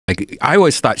Like, I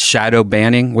always thought shadow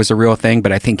banning was a real thing,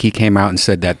 but I think he came out and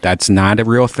said that that's not a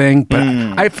real thing. But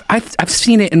I've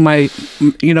seen it in my,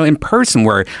 in person,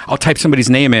 where I'll type somebody's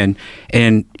name in,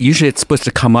 and usually it's supposed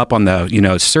to come up on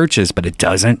the, searches, but it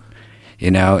doesn't,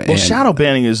 Well, shadow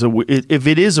banning is, if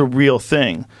it is a real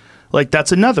thing, like,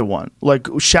 that's another one. Like,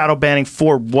 shadow banning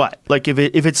for what? Like, if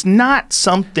it's not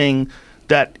something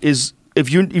that is, if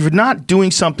you're not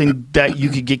doing something that you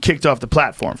could get kicked off the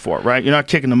platform for, right? You're not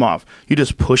kicking them off. You're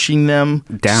just pushing them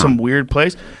down some weird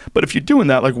place. But if you're doing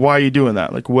that, like, why are you doing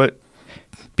that? Like, what?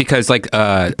 Because, like,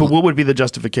 but what would be the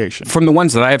justification? From the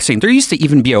ones that I have seen, there used to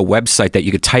even be a website that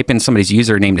you could type in somebody's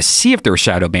username to see if they were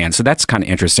shadow banned. So that's kind of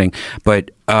interesting.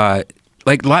 But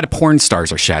like, a lot of porn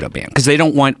stars are shadow banned because they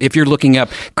don't want, if you're looking up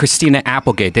Christina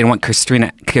Applegate, they don't want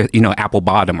Christina,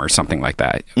 Applebottom or something like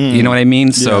that. You know what I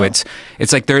mean? So it's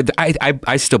like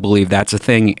I still believe that's a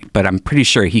thing, but I'm pretty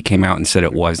sure he came out and said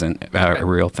it wasn't a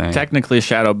real thing. Technically,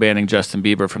 shadow banning Justin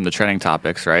Bieber from the trending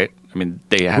topics, right? I mean,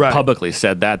 they have publicly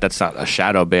said that. That's not a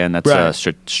shadow ban. That's a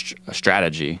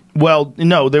strategy. Well,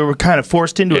 no, they were kind of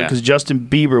forced into it because Justin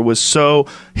Bieber was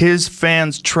his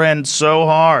fans trend so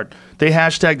hard. They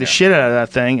hashtagged the shit out of that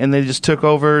thing, and they just took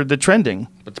over the trending.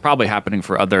 It's probably happening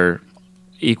for other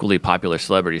equally popular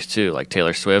celebrities too, like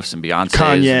Taylor Swift's and Beyonce's.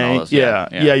 Kanye, and all those.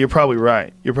 Yeah, you're probably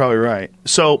right. You're probably right.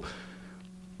 So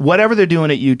whatever they're doing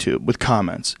at YouTube with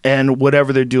comments and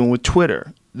whatever they're doing with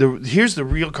Twitter, here's the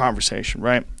real conversation,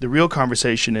 right? The real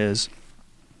conversation is,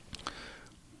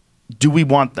 do we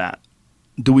want that?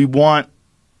 Do we want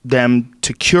them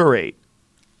to curate?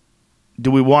 Do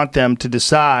we want them to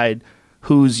decide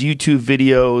whose YouTube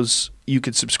videos you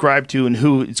could subscribe to and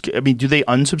who? I mean, do they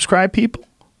unsubscribe people?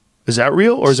 Is that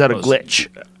real, or is that a glitch?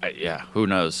 Yeah, who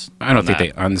knows? I don't think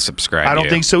they unsubscribe. I don't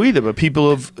think so either. But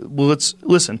people have. Well, let's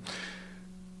listen.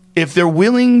 If they're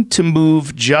willing to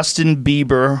move Justin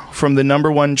Bieber from the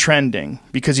 #1 trending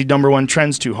because he #1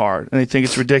 trends too hard, and they think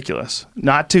it's ridiculous,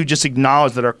 not to just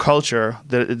acknowledge that our culture,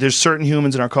 that there's certain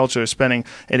humans in our culture that are spending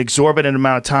an exorbitant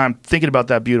amount of time thinking about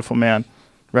that beautiful man,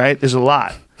 right? There's a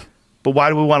lot. But why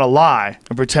do we want to lie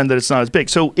and pretend that it's not as big?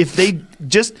 So if they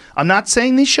just, I'm not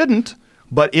saying they shouldn't,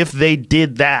 but if they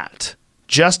did that,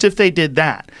 just if they did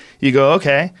that, you go,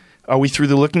 okay, are we through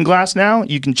the looking glass now?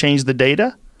 You can change the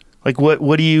data. Like, what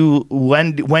do you,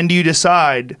 when do you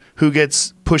decide who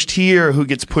gets pushed here, who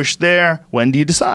gets pushed there? When do you decide?